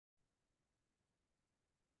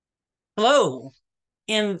Hello.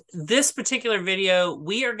 In this particular video,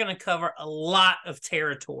 we are going to cover a lot of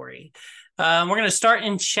territory. We're going to start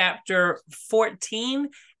in chapter 14,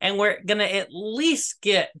 and we're going to at least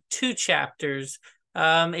get 2 chapters.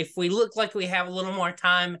 If we look like we have a little more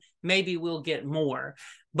time, maybe we'll get more.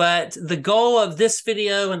 But the goal of this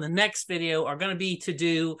video and the next video are going to be to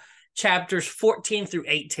do chapters 14 through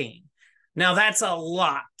 18. Now, that's a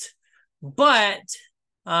lot, but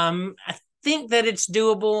I think that it's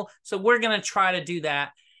doable, so we're going to try to do that.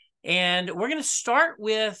 And we're going to start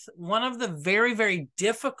with one of the very, very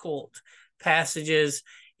difficult passages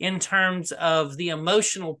in terms of the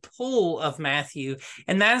emotional pull of Matthew,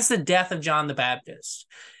 and that is the death of John the Baptist.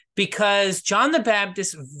 Because John the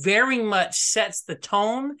Baptist very much sets the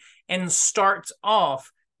tone and starts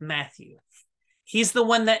off Matthew. He's the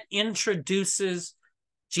one that introduces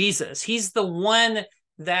Jesus. He's the one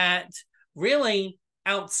that really,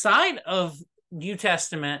 outside of New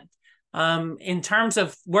Testament, in terms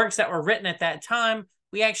of works that were written at that time,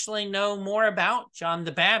 we actually know more about John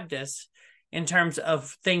the Baptist in terms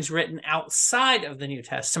of things written outside of the New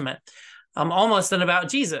Testament, almost than about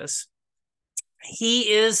Jesus.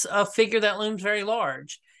 He is a figure that looms very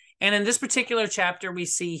large. And in this particular chapter, we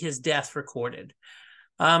see his death recorded.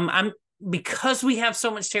 Because we have so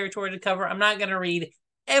much territory to cover, I'm not going to read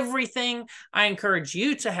everything. I encourage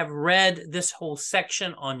you to have read this whole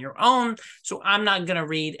section on your own. So I'm not going to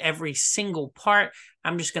read every single part.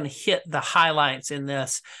 I'm just going to hit the highlights in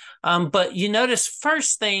this. But you notice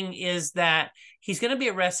first thing is that he's going to be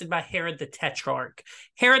arrested by Herod the Tetrarch.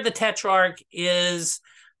 Herod the Tetrarch is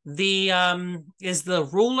the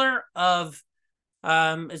ruler of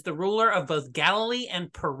both Galilee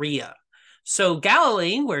and Perea. So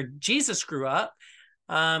Galilee, where Jesus grew up,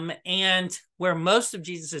 and where most of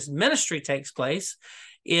Jesus's ministry takes place,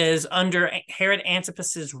 is under Herod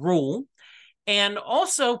Antipas's rule, and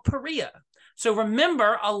also Perea. So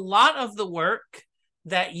remember, a lot of the work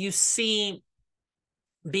that you see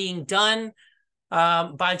being done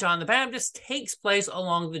by John the Baptist takes place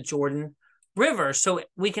along the Jordan River. So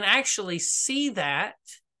we can actually see that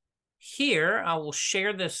here. I will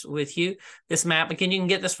share this with you, this map. Again, you can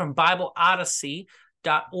get this from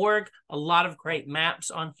BibleOdyssey.org. A lot of great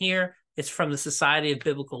maps on here. It's from the Society of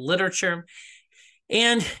Biblical Literature.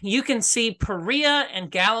 And you can see Perea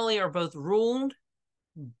and Galilee are both ruled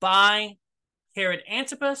by Herod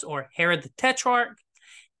Antipas, or Herod the Tetrarch.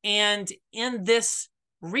 And in this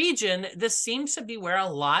region, this seems to be where a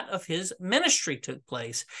lot of his ministry took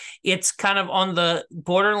place. It's kind of on the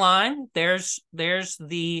borderline. There's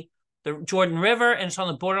the Jordan River, and it's on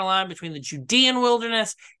the borderline between the Judean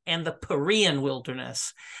wilderness and the Perean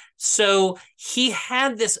wilderness. So he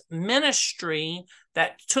had this ministry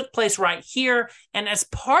that took place right here. And as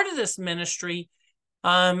part of this ministry,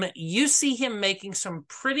 you see him making some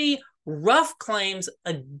pretty rough claims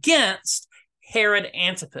against Herod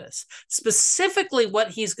Antipas. Specifically, what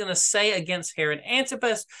he's going to say against Herod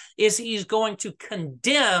Antipas is he's going to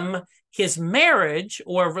condemn his marriage,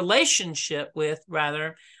 or relationship with,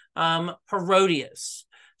 rather, Herodias.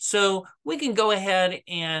 So we can go ahead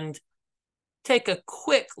and take a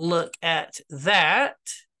quick look at that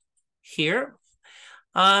here.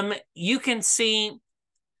 You can see,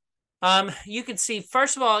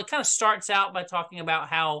 first of all, it kind of starts out by talking about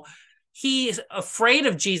how he's afraid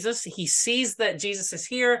of Jesus. He sees that Jesus is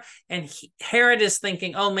here, and Herod is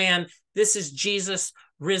thinking, oh man, this is Jesus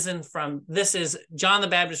this is John the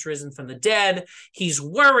Baptist risen from the dead. He's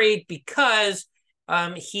worried because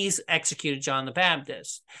he's executed John the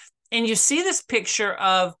Baptist. And you see this picture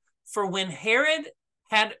of, for when Herod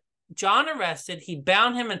had John arrested, he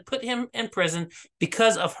bound him and put him in prison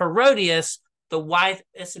because of Herodias, the wife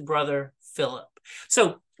of his brother Philip.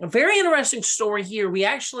 So a very interesting story here. We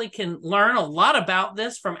actually can learn a lot about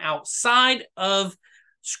this from outside of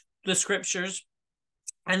the scriptures.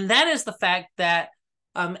 And that is the fact that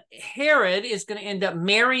Herod is going to end up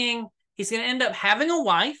marrying, he's going to end up having a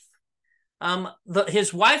wife.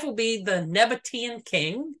 His wife will be the Nabatean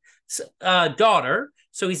king's daughter.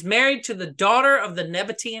 So he's married to the daughter of the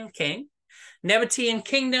Nabatean king. Nabatean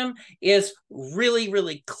kingdom is really,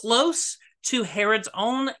 really close to Herod's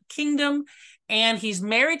own kingdom. And he's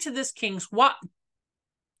married to this king's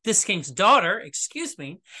daughter,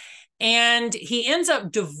 and he ends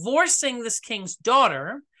up divorcing this king's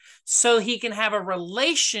daughter so he can have a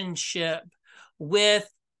relationship with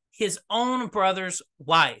his own brother's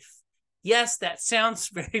wife. Yes, that sounds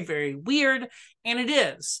very, very weird, and it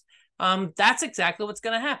is. That's exactly what's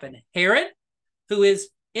going to happen. Herod, who is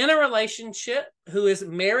in a relationship, who is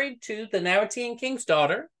married to the Nabatean king's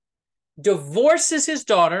daughter, divorces his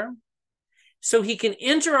daughter so he can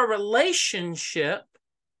enter a relationship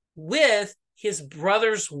with his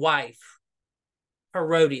brother's wife,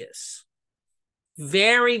 Herodias.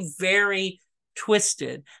 Very, very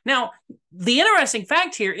twisted. Now, the interesting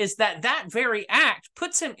fact here is that that very act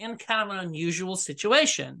puts him in kind of an unusual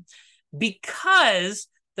situation, because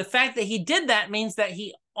the fact that he did that means that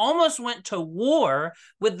he almost went to war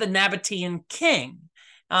with the Nabatean king.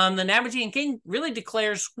 The Nabatean king really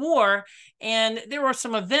declares war, and there were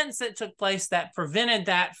some events that took place that prevented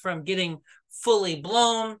that from getting fully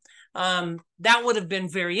blown. That would have been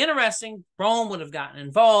very interesting. Rome would have gotten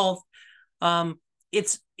involved.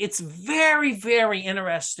 It's very, very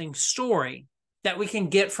interesting story that we can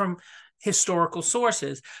get from historical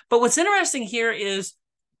sources. But what's interesting here is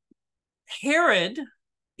Herod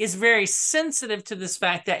is very sensitive to this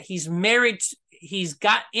fact that he's married, he's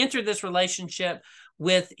entered this relationship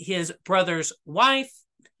with his brother's wife,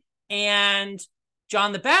 and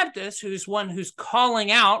John the Baptist, who's one who's calling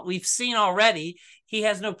out, we've seen already, he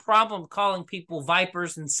has no problem calling people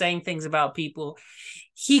vipers and saying things about people.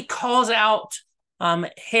 He calls out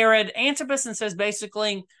Herod Antipas and says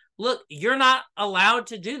basically, look, you're not allowed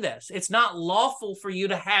to do this. It's not lawful for you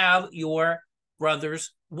to have your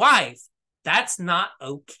brother's wife. That's not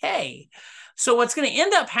okay. So what's going to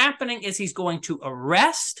end up happening is he's going to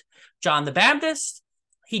arrest John the Baptist.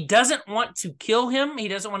 He doesn't want to kill him. He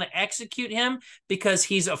doesn't want to execute him because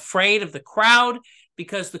he's afraid of the crowd,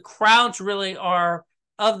 because the crowds really are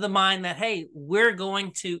of the mind that, hey, we're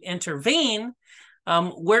going to intervene.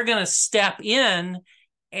 We're going to step in,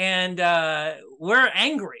 and we're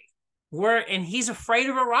angry. And he's afraid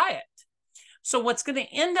of a riot. So what's going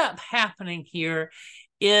to end up happening here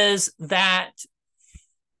is that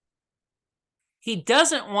he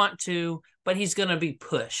doesn't want to, but he's going to be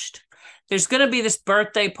pushed. There's going to be this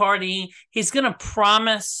birthday party. He's going to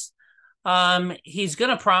promise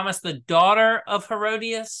the daughter of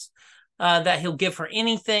Herodias that he'll give her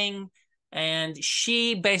anything. And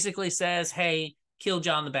she basically says, hey, kill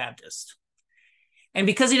John the Baptist. And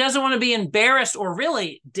because he doesn't want to be embarrassed or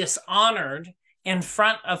really dishonored in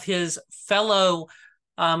front of his fellow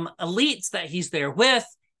elites that he's there with,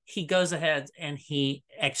 he goes ahead and he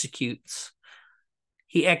executes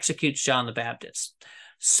John the Baptist.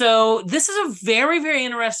 So this is a very, very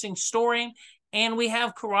interesting story, and we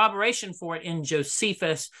have corroboration for it in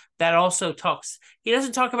Josephus that also talks. He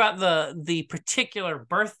doesn't talk about the particular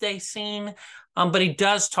birthday scene, but he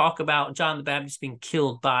does talk about John the Baptist being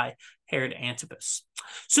killed by Herod Antipas.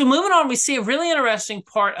 So moving on, we see a really interesting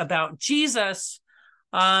part about Jesus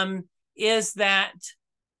is that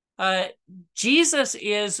Jesus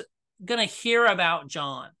is going to hear about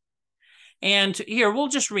John. And here, we'll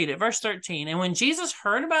just read it. Verse 13. And when Jesus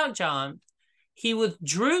heard about John, he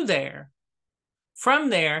withdrew from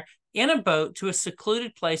there in a boat to a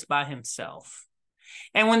secluded place by himself.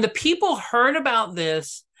 And when the people heard about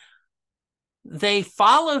this, they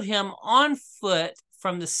followed him on foot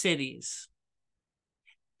from the cities.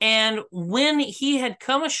 And when he had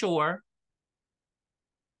come ashore,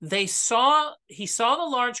 he saw the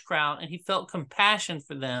large crowd, and he felt compassion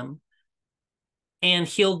for them and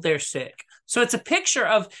healed their sick. So it's a picture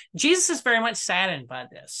of Jesus is very much saddened by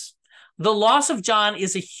this. The loss of John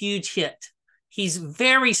is a huge hit. He's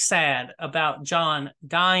very sad about John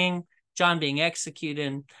dying, John being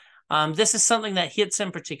executed. This is something that hits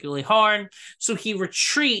him particularly hard. So he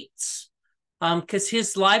retreats because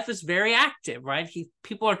his life is very active, right?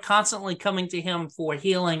 People are constantly coming to him for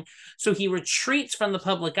healing. So he retreats from the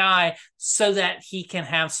public eye so that he can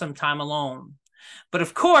have some time alone. But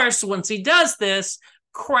of course, once he does this,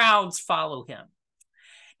 crowds follow him.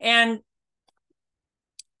 And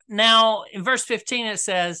now in verse 15, it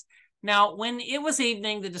says, now when it was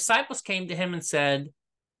evening, the disciples came to him and said,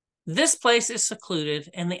 this place is secluded,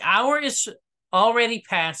 and the hour is already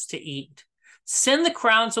past to eat. Send the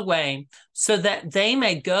crowds away so that they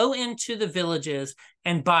may go into the villages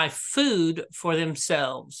and buy food for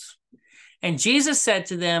themselves. And Jesus said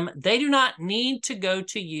to them, they do not need to go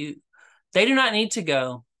to you. They do not need to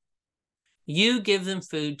go. You give them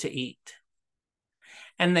food to eat.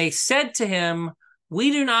 And they said to him,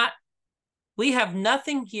 we have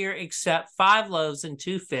nothing here except 5 loaves and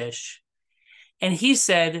 2 fish. And he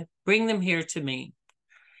said, bring them here to me.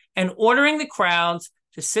 And ordering the crowds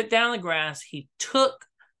to sit down on the grass, he took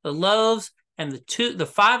the loaves and the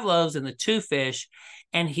 5 loaves and the 2 fish,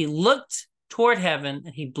 and he looked toward heaven,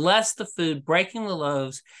 and he blessed the food, breaking the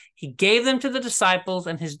loaves. He gave them to the disciples,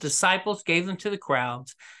 and his disciples gave them to the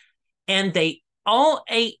crowds. And they all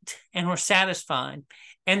ate and were satisfied.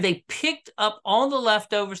 And they picked up all the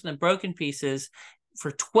leftovers and the broken pieces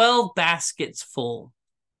for 12 baskets full.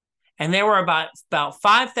 And there were about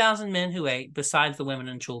 5,000 men who ate, besides the women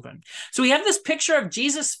and children. So we have this picture of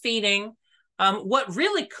Jesus feeding what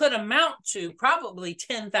really could amount to probably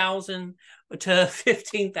 10,000 to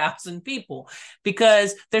 15,000 people,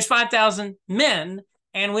 because there's 5,000 men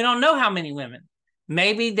and we don't know how many women.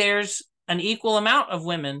 Maybe there's an equal amount of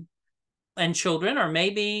women and children, or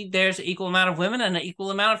maybe there's an equal amount of women and an equal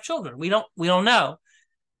amount of children. We don't know.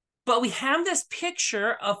 But we have this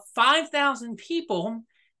picture of 5,000 people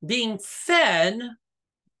being fed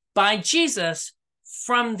by Jesus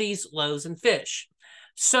from these loaves and fish.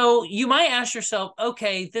 So you might ask yourself,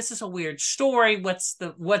 okay, this is a weird story. What's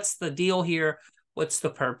the deal here? What's the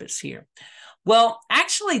purpose here? Well,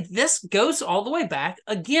 actually, this goes all the way back,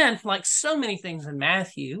 again, like so many things in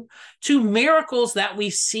Matthew, to miracles that we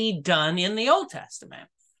see done in the Old Testament.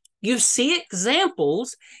 You see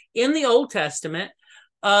examples in the Old Testament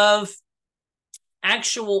of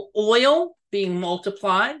actual oil being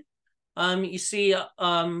multiplied. You see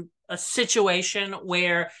a situation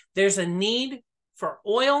where there's a need for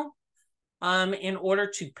oil in order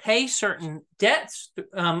to pay certain debts,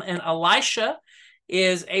 and Elisha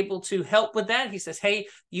is able to help with that. He says, hey,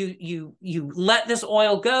 you let this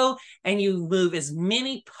oil go, and you move as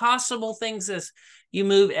many possible things as you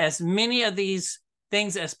move as many of these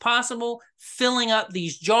things as possible, filling up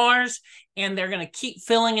these jars, and they're going to keep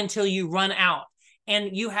filling until you run out.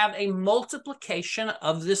 And you have a multiplication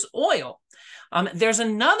of this oil. There's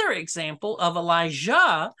another example of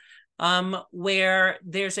Elijah where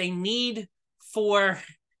there's a need for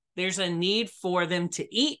them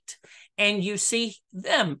to eat, and you see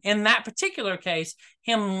them, in that particular case,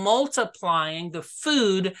 him multiplying the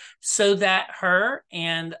food so that her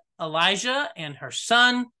and Elijah and her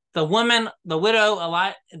son, the woman, the widow,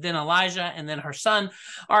 then Elijah, and then her son,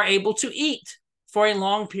 are able to eat for a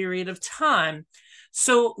long period of time.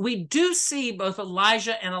 So we do see both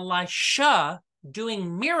Elijah and Elisha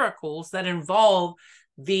doing miracles that involve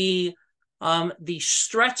the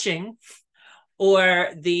stretching or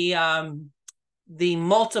the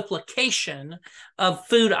multiplication of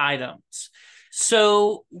food items.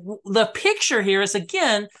 So the picture here is,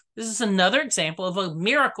 again, this is another example of a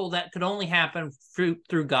miracle that could only happen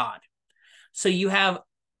through God. So you have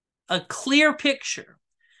a clear picture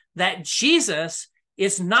that Jesus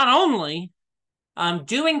is not only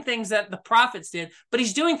doing things that the prophets did, but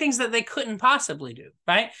he's doing things that they couldn't possibly do,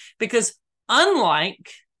 right? Because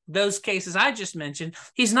unlike those cases I just mentioned,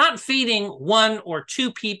 he's not feeding one or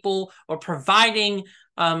two people or providing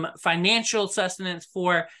financial sustenance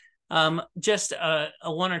for just a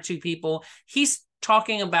one or two people. He's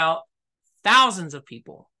talking about thousands of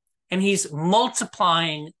people, and he's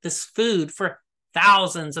multiplying this food for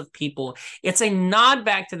thousands of people. It's a nod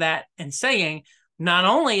back to that and saying, not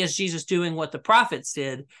only is Jesus doing what the prophets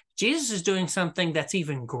did, Jesus is doing something that's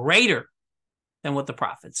even greater than what the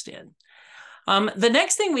prophets did. The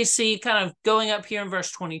next thing we see, kind of going up here in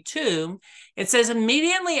verse 22, it says,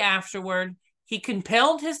 immediately afterward, he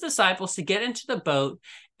compelled his disciples to get into the boat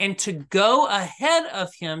and to go ahead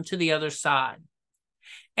of him to the other side.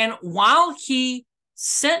 And while he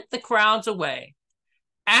sent the crowds away,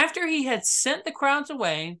 after he had sent the crowds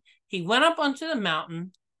away, he went up onto the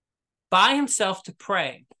mountain by himself to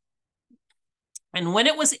pray. And when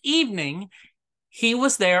it was evening, he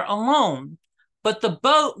was there alone. But the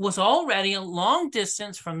boat was already a long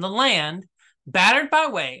distance from the land, battered by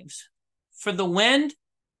waves, for the wind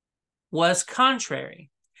was contrary.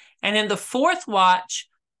 And in the fourth watch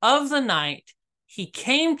of the night, he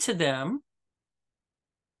came to them,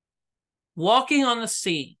 walking on the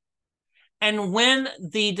sea. And when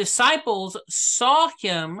the disciples saw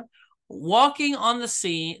him walking on the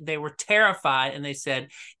sea, they were terrified, and they said,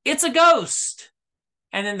 "It's a ghost."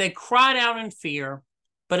 And then they cried out in fear.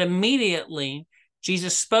 But immediately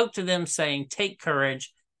Jesus spoke to them, saying, "Take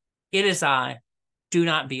courage, it is I, do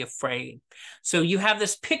not be afraid." So you have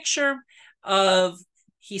this picture of,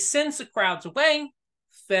 he sends the crowds away,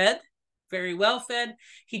 fed, very well fed.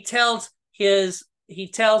 He tells his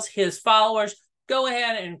followers, go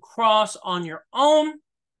ahead and cross on your own.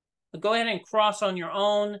 Go ahead and cross on your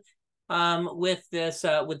own with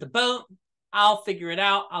the boat. I'll figure it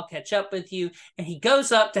out. I'll catch up with you. And he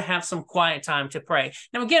goes up to have some quiet time to pray.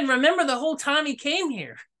 Now, again, remember the whole time he came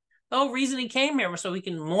here. The whole reason he came here was so he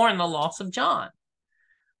can mourn the loss of John.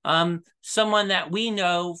 Someone that we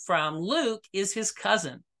know from Luke is his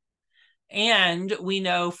cousin. And we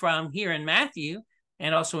know from here in Matthew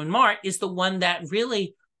and also in Mark is the one that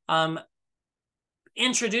really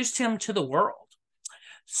introduced him to the world.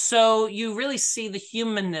 So you really see the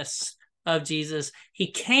humanness of Jesus.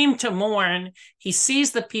 He came to mourn. He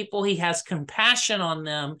sees the people. He has compassion on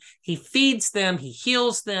them. He feeds them. He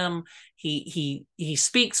heals them. He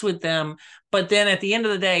speaks with them. But then at the end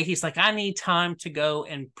of the day, he's like, I need time to go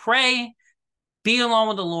and pray, be alone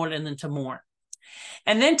with the Lord, and then to mourn.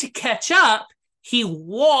 And then to catch up, he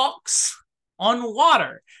walks on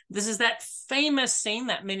water. This is that famous scene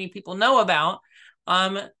that many people know about.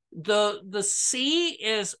 The sea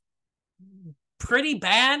is pretty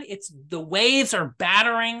bad. The waves are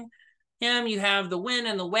battering him. You have the wind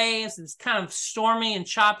and the waves. It's kind of stormy and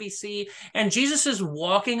choppy sea. And Jesus is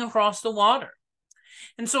walking across the water.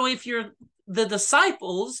 And so if you're the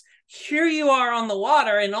disciples, here you are on the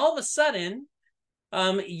water, and all of a sudden,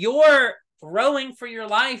 you're rowing for your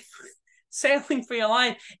life, sailing for your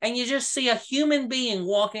life, and you just see a human being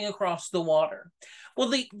walking across the water.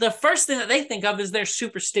 Well, the first thing that they think of is their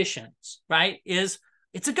superstitions, right? It's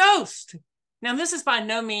a ghost. Now, this is by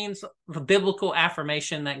no means a biblical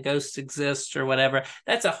affirmation that ghosts exist or whatever.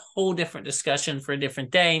 That's a whole different discussion for a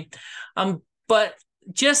different day. But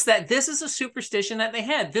just that this is a superstition that they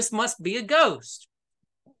had. This must be a ghost.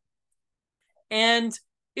 And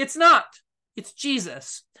it's not. It's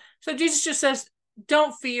Jesus. So Jesus just says,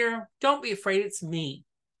 don't fear. Don't be afraid. It's me.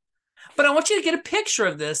 But I want you to get a picture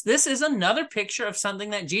of this. This is another picture of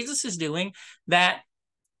something that Jesus is doing that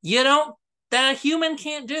that a human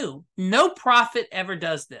can't do. No prophet ever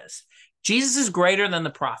does this. Jesus is greater than the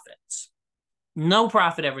prophets. No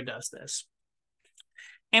prophet ever does this.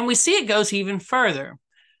 And we see it goes even further.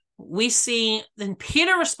 We see, then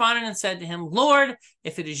Peter responded and said to him, Lord,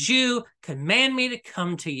 if it is you, command me to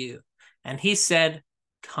come to you. And he said,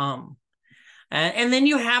 come. And then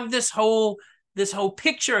you have this whole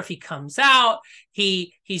picture of he comes out,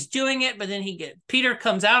 he's doing it, but then Peter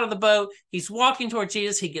comes out of the boat, he's walking toward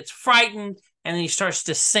Jesus, he gets frightened, and then he starts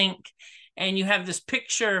to sink. And you have this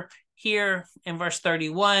picture here in verse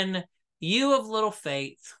 31, you of little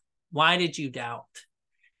faith, why did you doubt?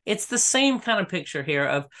 It's the same kind of picture here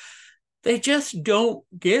of they just don't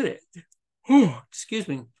get it. Excuse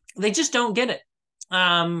me. They just don't get it.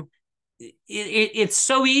 It's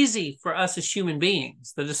so easy for us as human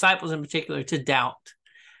beings, the disciples in particular, to doubt.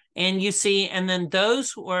 And you see, and then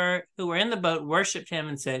those who were in the boat worshiped him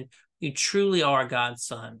and said, you truly are God's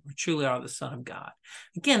son, or truly are the Son of God.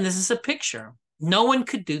 Again, this is a picture. No one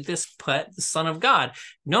could do this but the Son of God.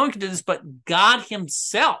 No one could do this but God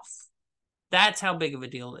himself. That's how big of a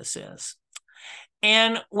deal this is.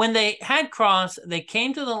 And when they had crossed, they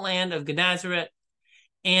came to the land of Gennesaret.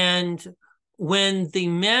 And when the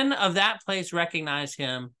men of that place recognized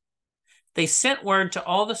him, they sent word to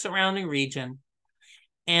all the surrounding region,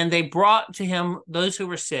 and they brought to him those who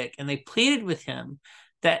were sick, and they pleaded with him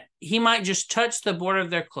that he might just touch the border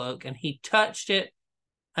of their cloak, and he touched it,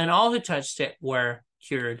 and all who touched it were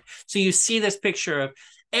cured. So you see this picture of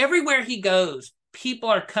everywhere he goes, people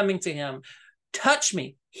are coming to him, touch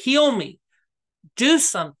me, heal me, do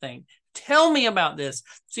something, tell me about this.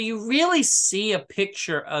 So you really see a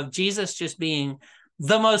picture of Jesus just being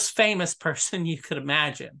the most famous person you could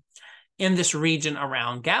imagine in this region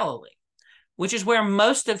around Galilee, which is where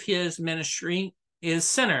most of his ministry is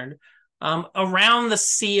centered, around the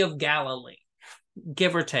Sea of Galilee,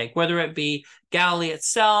 give or take, whether it be Galilee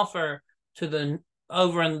itself or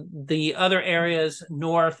over in the other areas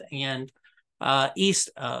north and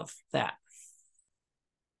east of that.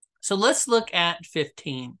 So let's look at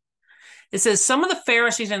 15. It says, some of the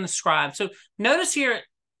Pharisees and the scribes. So notice here,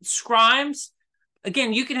 scribes,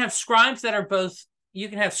 again, you can have scribes that are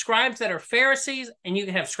Pharisees, and you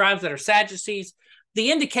can have scribes that are Sadducees.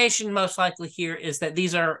 The indication most likely here is that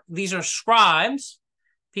these are scribes,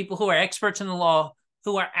 people who are experts in the law,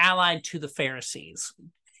 who are allied to the Pharisees.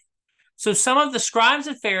 So some of the scribes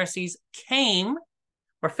and Pharisees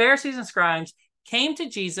Pharisees and scribes came to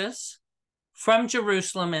Jesus from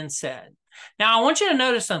Jerusalem and said, now I want you to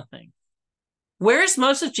notice something. Where is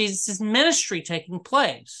most of Jesus' ministry taking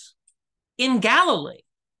place? In Galilee.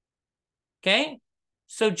 Okay?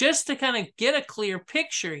 So just to kind of get a clear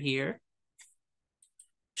picture here,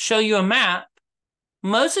 show you a map,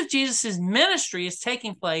 most of Jesus' ministry is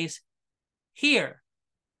taking place here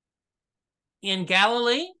in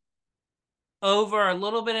Galilee, over a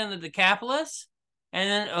little bit in the Decapolis, and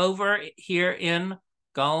then over here in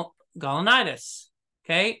Gaulonitis.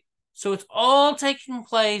 Okay? So it's all taking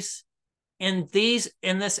place in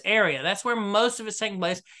this area. That's where most of it's taking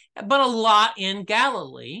place, but a lot in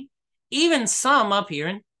Galilee, even some up here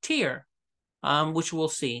in Tyre, which we'll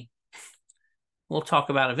see. We'll talk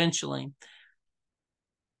about eventually.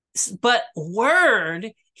 But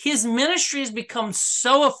his ministry has become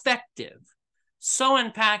so effective, so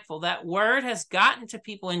impactful. That word has gotten to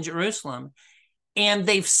people in Jerusalem, and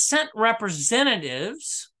they've sent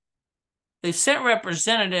representatives. They've sent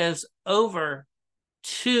representatives over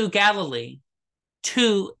to Galilee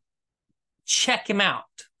to check him out.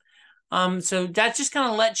 So that just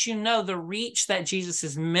kind of lets you know the reach that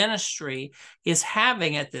Jesus's ministry is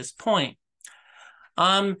having at this point.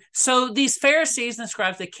 So these Pharisees and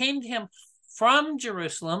scribes, they came to him from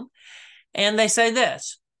Jerusalem, and they say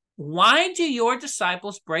this: "Why do your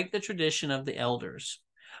disciples break the tradition of the elders?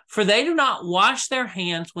 For they do not wash their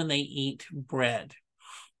hands when they eat bread."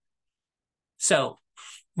 So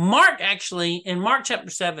Mark, actually, in Mark chapter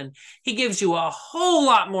 7, he gives you a whole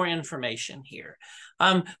lot more information here.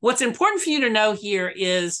 What's important for you to know here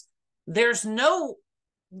is there's no,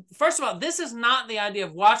 first of all, this is not the idea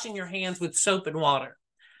of washing your hands with soap and water.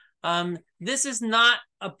 This is not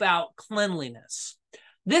about cleanliness.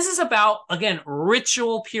 This is about, again,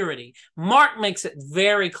 ritual purity. Mark makes it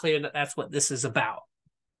very clear that that's what this is about.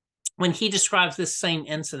 When he describes this same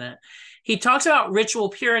incident, he talks about ritual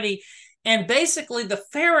purity. And basically, the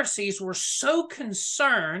Pharisees were so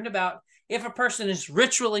concerned about if a person is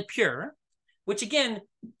ritually pure, which, again,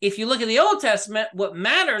 if you look at the Old Testament, what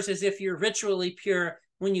matters is if you're ritually pure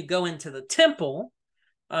when you go into the temple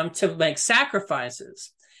to make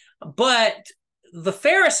sacrifices. But the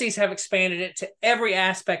Pharisees have expanded it to every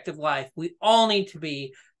aspect of life. We all need to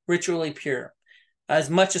be ritually pure as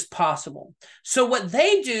much as possible. So what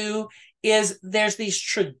they do is there's these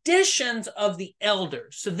traditions of the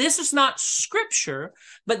elders. So this is not scripture,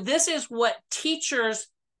 but this is what teachers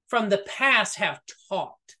from the past have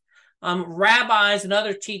taught. Rabbis and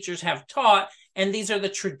other teachers have taught, and these are the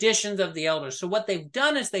traditions of the elders. So what they've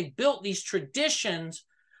done is they built these traditions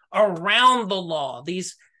around the law,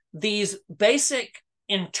 these basic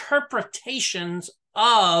interpretations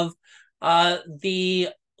of the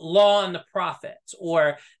law and the prophets,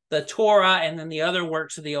 or the Torah, and then the other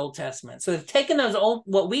works of the Old Testament. So they've taken those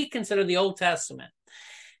what we consider the Old Testament,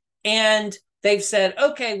 and they've said,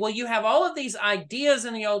 okay, well, you have all of these ideas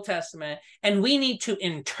in the Old Testament, and we need to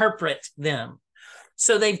interpret them.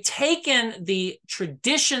 So they've taken the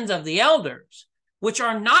traditions of the elders, which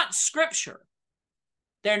are not scripture.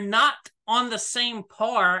 They're not on the same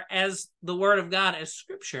par as the word of God as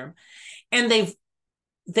scripture. And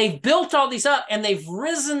they've built all these up, and they've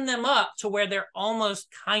risen them up to where they're almost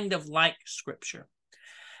kind of like scripture.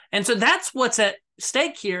 And so that's what's at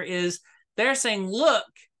stake here, is they're saying, look,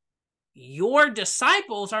 your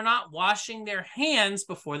disciples are not washing their hands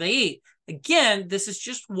before they eat. Again, this is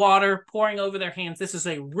just water pouring over their hands. This is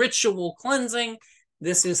a ritual cleansing.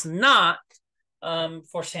 This is not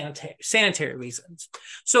for sanitary reasons.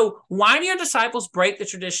 So why do your disciples break the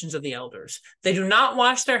traditions of the elders? They do not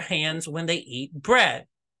wash their hands when they eat bread.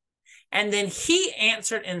 And then he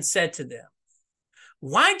answered and said to them,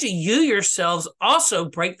 why do you yourselves also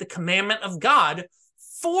break the commandment of God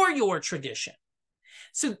for your tradition?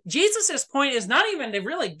 So Jesus's point is not even to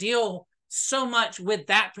really deal so much with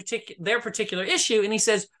their particular issue. And he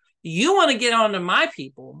says, you want to get on to my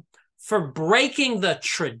people for breaking the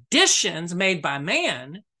traditions made by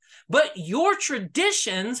man, but your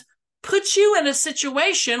traditions put you in a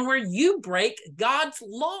situation where you break God's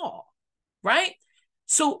law, right?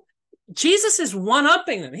 So Jesus is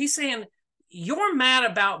one-upping them. He's saying, you're mad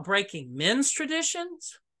about breaking men's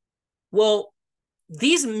traditions? Well,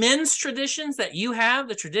 these men's traditions that you have,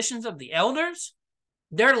 the traditions of the elders,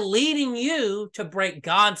 they're leading you to break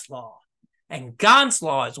God's law. And God's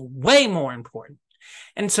law is way more important.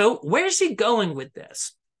 And so where's he going with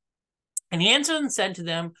this? And he answered and said to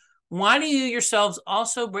them, why do you yourselves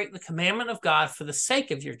also break the commandment of God for the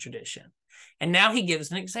sake of your tradition? And now he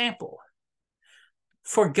gives an example.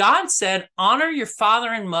 For God said, honor your father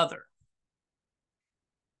and mother.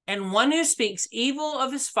 And one who speaks evil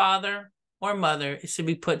of his father or mother is to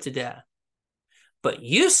be put to death. But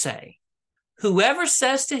you say, whoever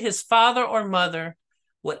says to his father or mother,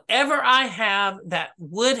 whatever I have that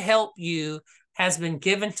would help you has been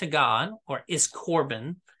given to God, or is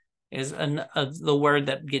korban, is the word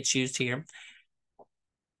that gets used here.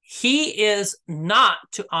 He is not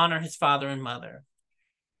to honor his father and mother.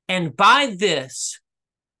 And by this,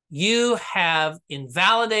 you have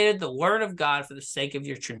invalidated the word of God for the sake of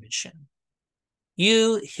your tradition.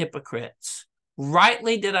 You hypocrites,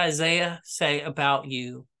 rightly did Isaiah say about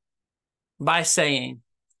you by saying,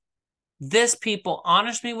 this people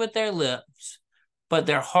honors me with their lips, but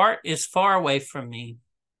their heart is far away from me.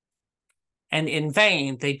 And in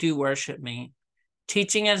vain they do worship me,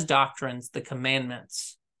 teaching as doctrines the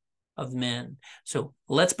commandments of men. So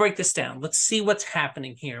let's break this down. Let's see what's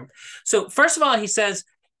happening here. So first of all, he says,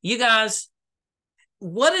 you guys,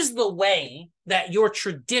 what is the way that your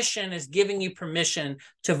tradition is giving you permission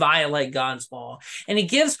to violate God's law? And he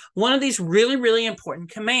gives one of these really, really important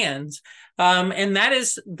commands, and that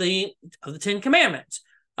is the 10 Commandments.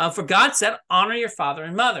 For God said, honor your father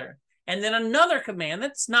and mother. And then another command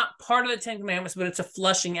that's not part of the 10 Commandments, but it's a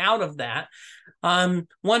flushing out of that. One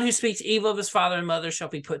who speaks evil of his father and mother shall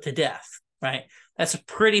be put to death, right? That's a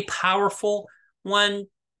pretty powerful one.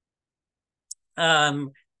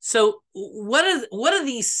 So what do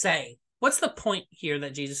these say? What's the point here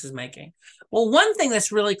that Jesus is making? Well, one thing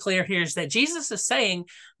that's really clear here is that Jesus is saying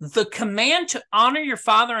the command to honor your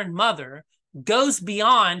father and mother goes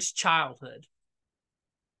beyond childhood.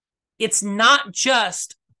 It's not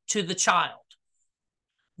just to the child.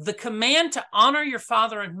 The command to honor your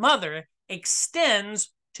father and mother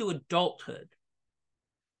extends to adulthood.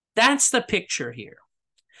 That's the picture here.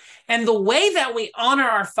 And the way that we honor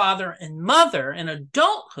our father and mother in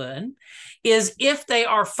adulthood is if they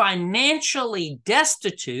are financially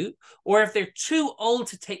destitute or if they're too old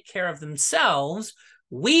to take care of themselves,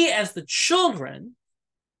 we as the children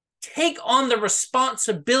take on the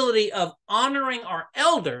responsibility of honoring our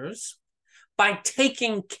elders by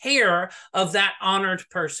taking care of that honored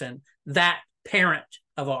person, that parent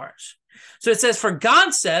of ours. So it says, for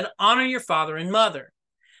God said, honor your father and mother.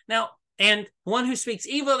 Now, and one who speaks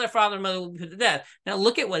evil of their father and mother will be put to death. Now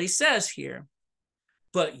look at what he says here.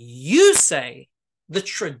 But you say, the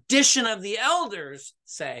tradition of the elders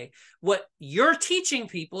say, what you're teaching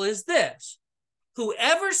people is this.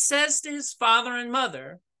 Whoever says to his father and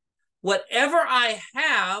mother, whatever I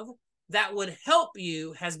have that would help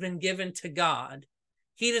you has been given to God,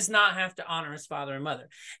 he does not have to honor his father and mother.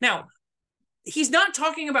 Now, he's not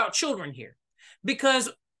talking about children here,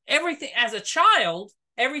 because everything, as a child,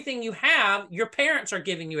 everything you have, your parents are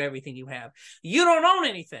giving you everything you have. You don't own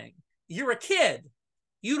anything. You're a kid.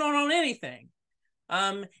 You don't own anything,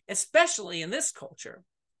 especially in this culture.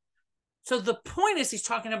 So the point is he's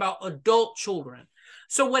talking about adult children.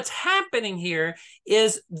 So what's happening here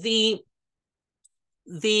is the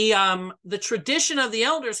tradition of the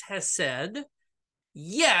elders has said,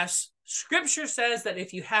 yes, Scripture says that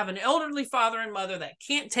if you have an elderly father and mother that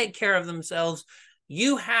can't take care of themselves,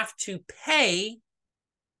 you have to pay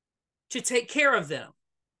to take care of them.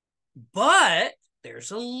 But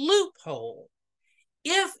there's a loophole.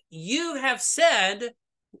 If you have said,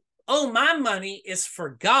 oh, my money is for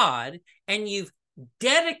God, and you've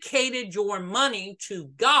dedicated your money to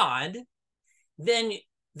God, then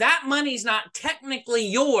that money's not technically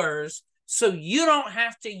yours, so you don't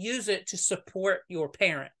have to use it to support your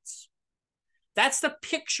parents. That's the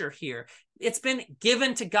picture here. It's been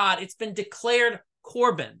given to God. It's been declared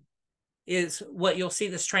Corban, is what you'll see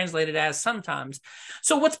this translated as sometimes.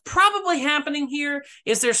 So what's probably happening here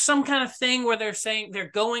is there's some kind of thing where they're saying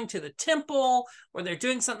they're going to the temple or they're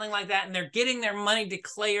doing something like that, and they're getting their money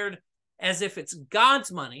declared as if it's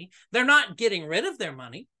God's money. They're not getting rid of their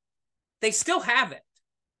money. They still have it.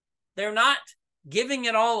 They're not giving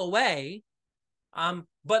it all away,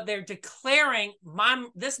 but they're declaring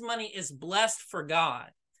this money is blessed for God.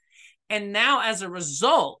 And now as a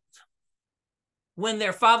result, when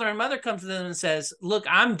their father and mother comes to them and says, look,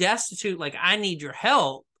 I'm destitute, like I need your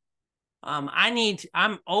help. I'm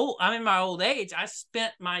old, I'm in my old age. I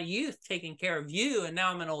spent my youth taking care of you, and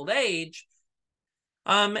now I'm in old age.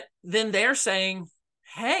 Then they're saying,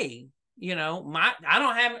 hey,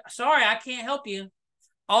 sorry, I can't help you.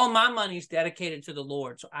 All my money's dedicated to the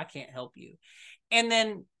Lord, so I can't help you. And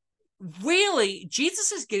then really,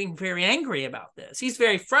 Jesus is getting very angry about this. He's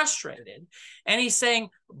very frustrated. And he's saying,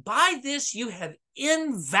 by this, you have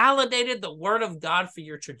invalidated the word of God for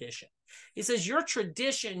your tradition. He says, your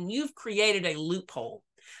tradition, you've created a loophole.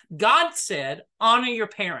 God said, honor your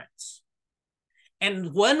parents. And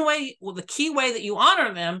the key way that you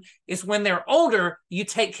honor them is when they're older, you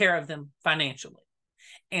take care of them financially.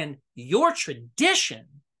 And your tradition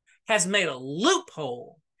has made a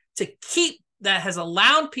loophole that has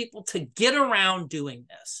allowed people to get around doing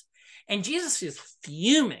this. And Jesus is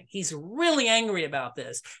fuming. He's really angry about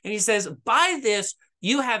this. And he says, by this,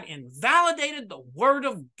 you have invalidated the word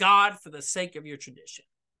of God for the sake of your tradition.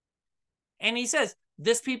 And he says,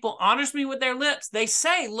 this people honors me with their lips. They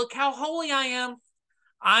say, look how holy I am.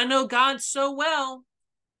 I know God so well.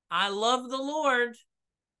 I love the Lord.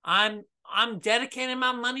 I'm dedicating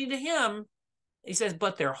my money to him. He says,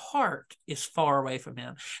 but their heart is far away from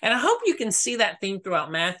him. And I hope you can see that theme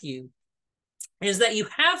throughout Matthew, is that you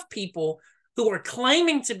have people who are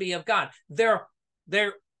claiming to be of God. Their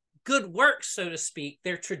good works, so to speak,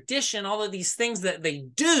 their tradition, all of these things that they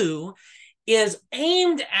do is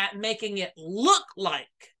aimed at making it look like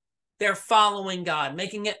they're following God,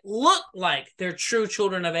 making it look like they're true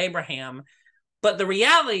children of Abraham. But the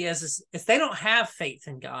reality is if they don't have faith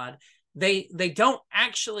in God, they don't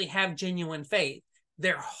actually have genuine faith.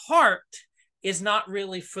 Their heart is not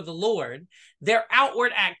really for the Lord. Their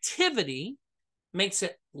outward activity makes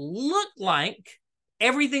it look like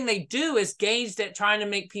everything they do is gauged at trying to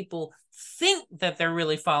make people think that they're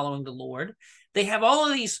really following the Lord. They have all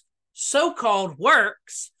of these so-called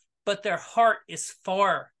works, but their heart is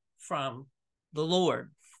far from the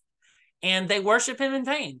Lord. And they worship him in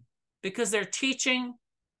vain because they're teaching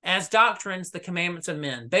as doctrines the commandments of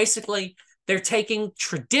men. Basically, they're taking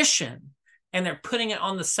tradition and they're putting it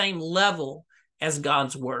on the same level as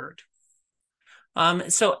God's word.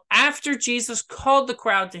 So after Jesus called the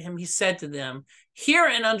crowd to him, he said to them, "Hear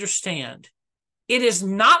and understand. It is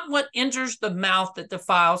not what enters the mouth that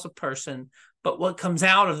defiles a person, but what comes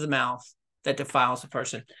out of the mouth that defiles a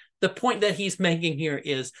person." The point that he's making here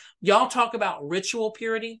is, y'all talk about ritual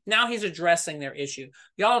purity. Now he's addressing their issue.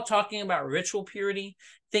 Y'all are talking about ritual purity,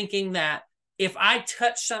 thinking that if I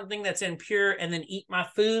touch something that's impure and then eat my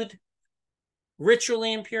food,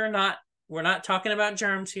 ritually impure, we're not talking about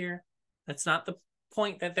germs here. That's not the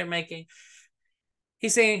point that they're making.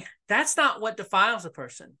 He's saying that's not what defiles a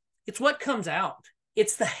person. It's what comes out.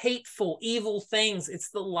 It's the hateful, evil things.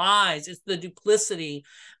 It's the lies. It's the duplicity.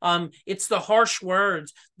 It's the harsh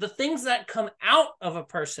words. The things that come out of a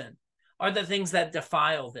person are the things that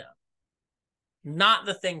defile them, not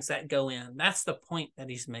the things that go in. That's the point that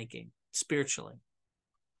he's making spiritually.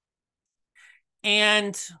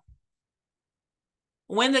 And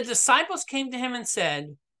when the disciples came to him and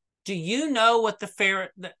said, "Do you know what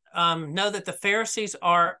know that the Pharisees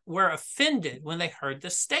were offended when they heard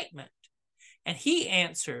this statement?" And he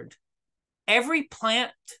answered, "Every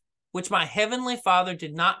plant which my heavenly Father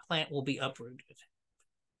did not plant will be uprooted.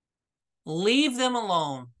 Leave them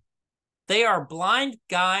alone. They are blind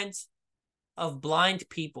guides of blind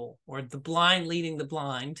people," or the blind leading the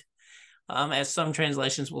blind, as some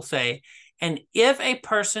translations will say. "And if a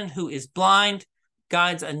person who is blind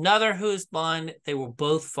guides another who is blind, they will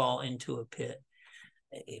both fall into a pit."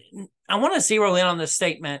 I want to zero in on this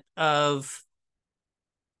statement of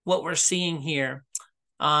what we're seeing here.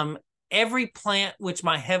 Every plant which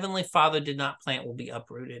my heavenly Father did not plant will be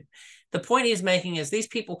uprooted. The point he's making is these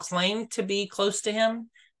people claim to be close to him.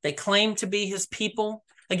 They claim to be his people.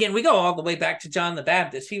 Again, we go all the way back to John the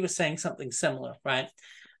Baptist. He was saying something similar, right?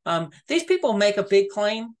 These people make a big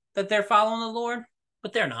claim that they're following the Lord,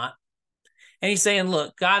 but they're not. And he's saying,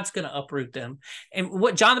 look, God's going to uproot them. And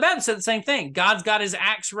what John the Baptist said the same thing. God's got his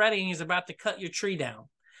axe ready and he's about to cut your tree down.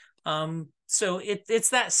 So it's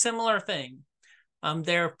that similar thing.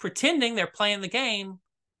 They're pretending they're playing the game,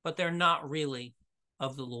 but they're not really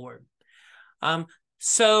of the Lord.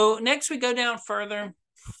 So next we go down further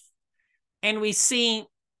and we see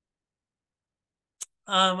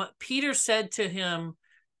Peter said to him,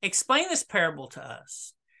 "Explain this parable to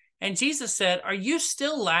us." And Jesus said, "Are you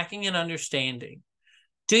still lacking in understanding?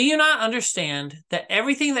 Do you not understand that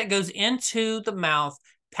everything that goes into the mouth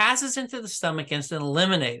passes into the stomach and is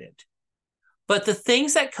eliminated? But the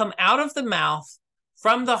things that come out of the mouth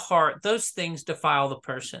from the heart, those things defile the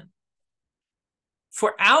person.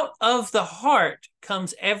 For out of the heart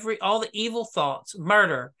comes all the evil thoughts,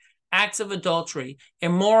 murder, acts of adultery,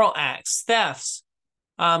 immoral acts, thefts,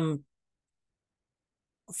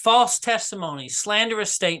 false testimonies,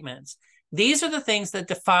 slanderous statements. These are the things that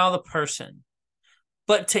defile the person.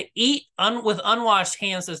 But to eat with unwashed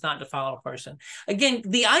hands does not defile a person." Again,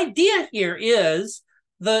 the idea here is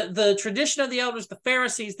the tradition of the elders, the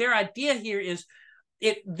Pharisees, their idea here is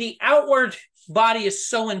the outward body is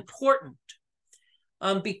so important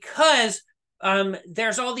because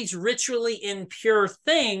there's all these ritually impure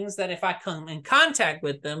things that if I come in contact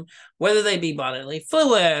with them, whether they be bodily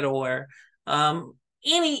fluid or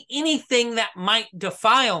anything that might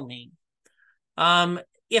defile me.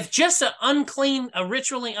 If just a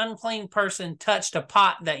ritually unclean person touched a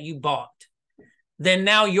pot that you bought, then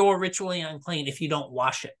now you're ritually unclean if you don't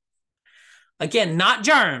wash it. Again, not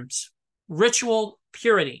germs, ritual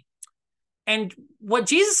purity. And what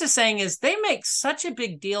Jesus is saying is they make such a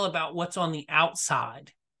big deal about what's on the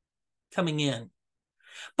outside coming in.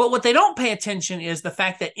 But what they don't pay attention is the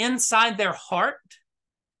fact that inside their heart,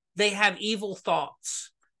 they have evil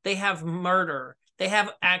thoughts. They have murder. They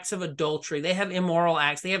have acts of adultery. They have immoral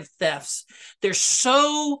acts. They have thefts. They're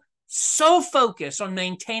so focused on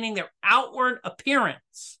maintaining their outward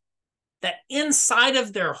appearance that inside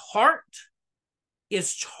of their heart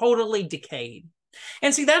is totally decayed.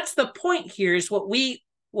 And see, that's the point here is what we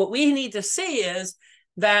need to see is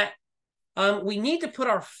that we need to put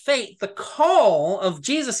our faith, the call of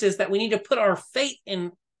Jesus is that we need to put our faith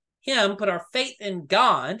in him, put our faith in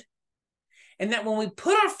God, and that when we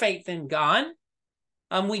put our faith in God,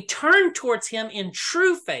 we turn towards him in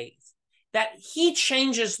true faith, that he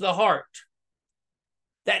changes the heart,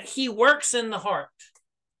 that he works in the heart.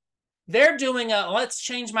 They're doing let's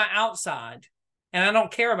change my outside, and I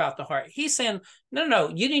don't care about the heart. He's saying, no,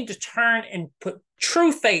 you need to turn and put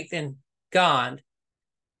true faith in God,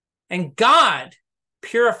 and God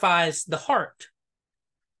purifies the heart.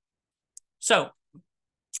 So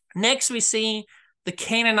next we see the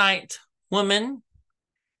Canaanite woman,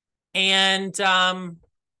 and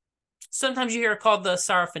sometimes you hear it called the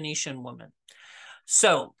Syrophoenician woman.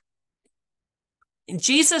 So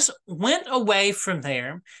Jesus went away from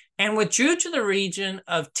there and withdrew to the region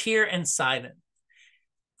of Tyre and Sidon.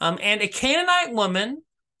 And a Canaanite woman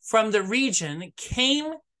from the region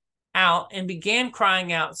came out and began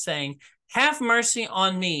crying out, saying, "Have mercy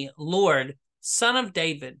on me, Lord, Son of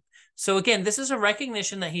David." So again, this is a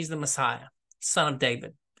recognition that he's the Messiah, Son of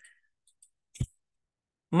David.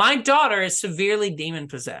 "My daughter is severely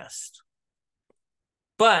demon-possessed."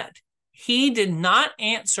 But he did not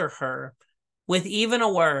answer her with even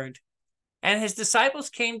a word. And his disciples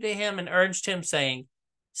came to him and urged him, saying,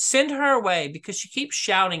 "Send her away, because she keeps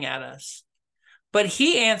shouting at us." But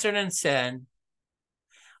he answered and said,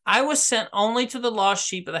 "I was sent only to the lost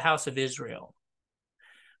sheep of the house of Israel."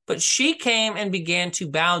 But she came and began to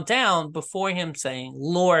bow down before him, saying,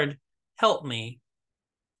 "Lord, help me."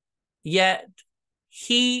 Yet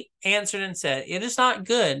he answered and said, "It is not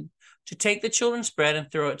good to take the children's bread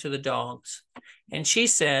and throw it to the dogs." And she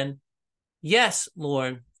said, "Yes,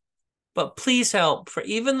 Lord, but please help, for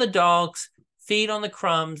even the dogs feed on the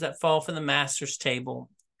crumbs that fall from the master's table."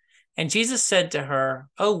 And Jesus said to her,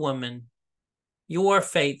 "O woman, your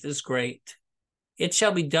faith is great. It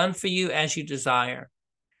shall be done for you as you desire."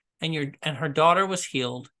 And her daughter was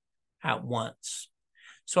healed at once.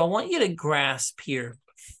 So I want you to grasp here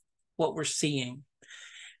what we're seeing.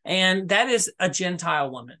 And that is a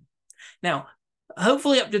Gentile woman. Now,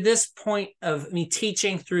 hopefully up to this point of me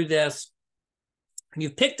teaching through this,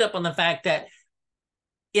 you've picked up on the fact that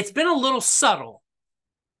it's been a little subtle.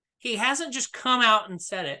 He hasn't just come out and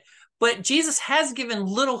said it, but Jesus has given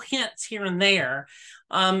little hints here and there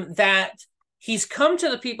that he's come to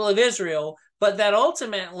the people of Israel, but that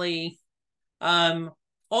ultimately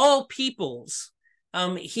all peoples,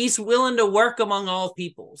 he's willing to work among all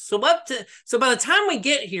peoples. So by the time we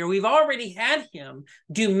get here, we've already had him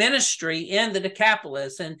do ministry in the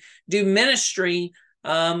Decapolis and do ministry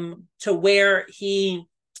to where he's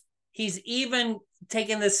even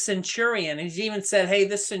taken this centurion. He's even said, "Hey,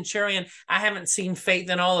 this centurion, I haven't seen faith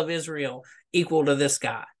in all of Israel equal to this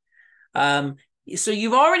guy." So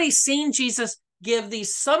you've already seen Jesus give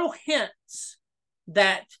these subtle hints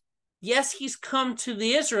that, yes, he's come to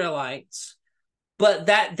the Israelites, but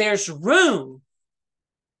that there's room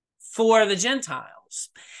for the Gentiles.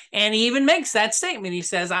 And he even makes that statement. He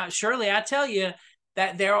says, "Surely I tell you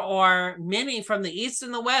that there are many from the east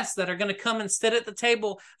and the west that are going to come and sit at the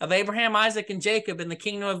table of Abraham, Isaac, and Jacob in the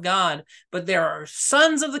kingdom of God. But there are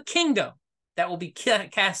sons of the kingdom that will be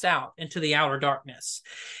cast out into the outer darkness."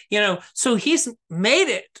 So he's made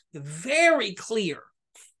it very clear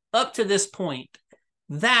up to this point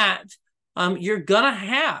that you're going to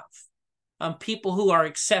have people who are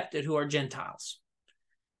accepted, who are Gentiles.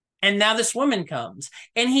 And now this woman comes,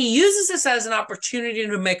 and he uses this as an opportunity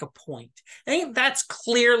to make a point. I think that's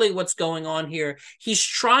clearly what's going on here. He's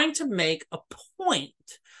trying to make a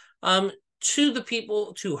point to the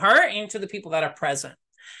people, to her and to the people that are present.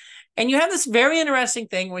 And you have this very interesting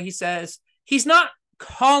thing where he says, he's not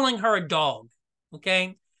calling her a dog,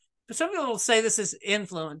 okay? But some people will say this is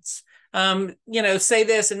influence, say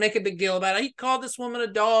this and make a big deal about it. He called this woman a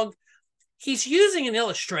dog. He's using an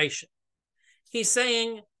illustration. He's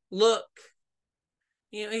saying, look,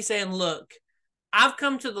 I've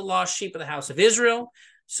come to the lost sheep of the house of Israel.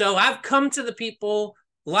 So I've come to the people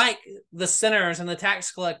like the sinners and the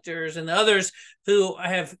tax collectors and the others who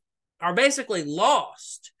are basically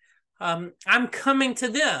lost. I'm coming to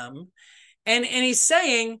them. And he's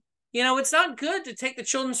saying, it's not good to take the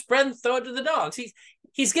children's bread and throw it to the dogs.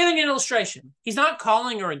 He's giving an illustration. He's not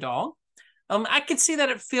calling her a dog. I could see that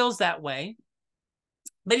it feels that way.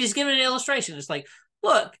 But he's giving an illustration. It's like,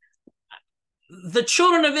 look, the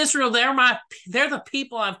children of Israel, they're the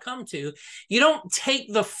people I've come to. You don't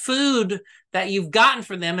take the food that you've gotten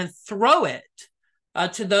for them and throw it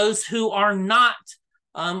to those who are not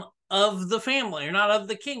of the family or not of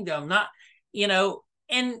the kingdom,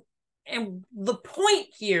 and the point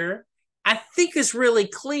here I think is really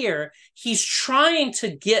clear. He's trying to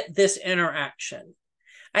get this interaction.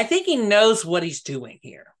 I think he knows what he's doing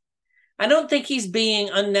here. I don't think he's being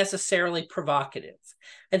unnecessarily provocative.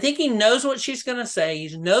 I think he knows what she's going to say.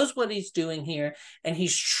 He knows what he's doing here, and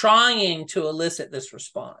he's trying to elicit this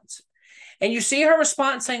response. And you see her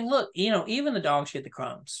response saying, look, even the dogs get the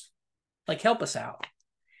crumbs. Like, help us out.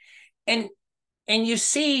 And you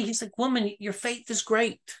see, he's like, woman, your faith is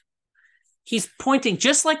great. He's pointing,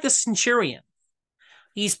 just like the centurion.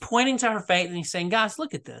 He's pointing to her faith, and he's saying, guys,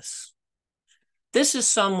 look at this. This is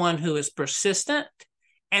someone who is persistent,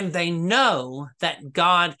 and they know that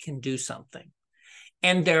God can do something.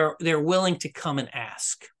 And they're willing to come and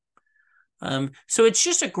ask. So it's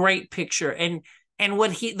just a great picture. And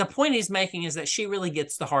the point he's making is that she really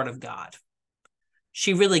gets the heart of God.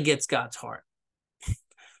 She really gets God's heart.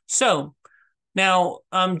 So now,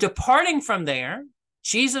 departing from there,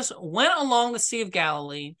 Jesus went along the Sea of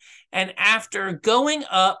Galilee, and after going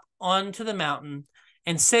up onto the mountain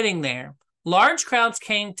and sitting there, large crowds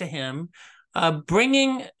came to him,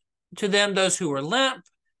 bringing to them those who were limp,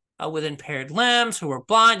 with impaired limbs, who were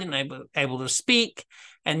blind and able to speak,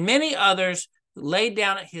 and many others laid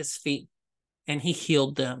down at his feet, and he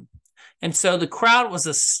healed them. And so the crowd was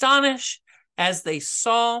astonished as they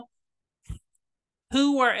saw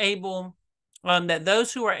that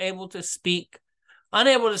those who were able to speak,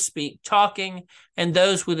 unable to speak, talking, and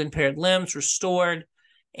those with impaired limbs restored,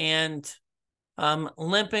 and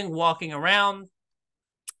limping, walking around,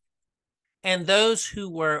 and those who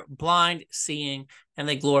were blind seeing, and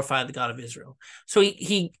they glorified the God of Israel. So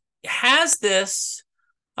he has this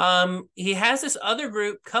other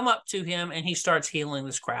group come up to him, and he starts healing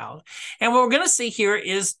this crowd. And what we're going to see here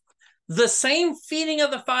is the same feeding of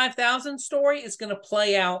the 5,000 story is going to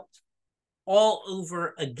play out all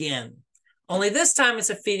over again. Only this time it's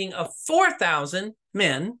a feeding of 4,000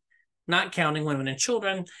 men, not counting women and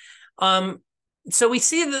children. So we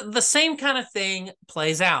see the same kind of thing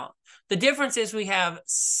plays out. The difference is we have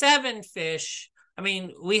 7 fish.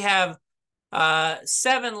 We have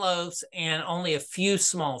 7 loaves and only a few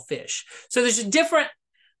small fish. So there's a different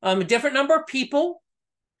number of people,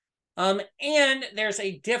 and there's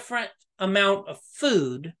a different amount of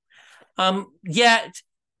food. Yet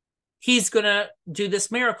he's going to do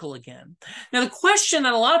this miracle again. Now, the question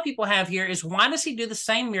that a lot of people have here is, why does he do the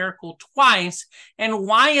same miracle twice, and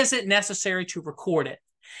why is it necessary to record it?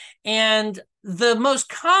 And the most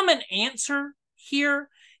common answer here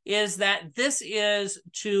is that this is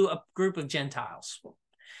to a group of Gentiles.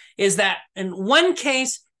 Is that in one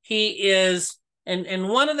case, he is, in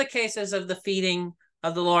one of the cases of the feeding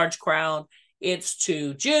of the large crowd, it's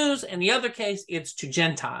to Jews, and the other case, it's to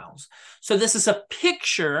Gentiles. So this is a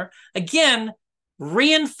picture, again,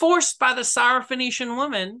 reinforced by the Syrophoenician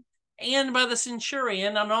woman and by the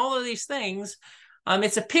centurion on all of these things.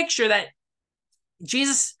 It's a picture that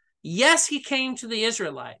Jesus, yes, he came to the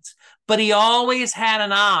Israelites, but he always had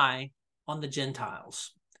an eye on the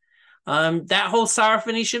Gentiles. That whole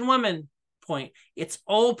Syrophoenician woman point, it's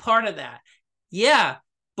all part of that. Yeah,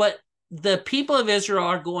 but the people of Israel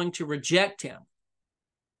are going to reject him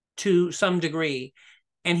to some degree,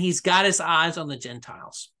 and he's got his eyes on the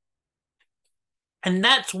Gentiles. And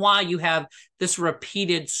that's why you have this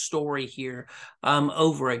repeated story here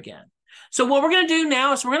over again. So what we're going to do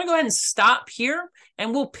now is we're going to go ahead and stop here,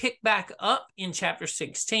 and we'll pick back up in chapter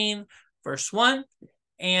 16, verse 1,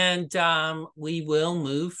 and we will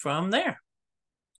move from there.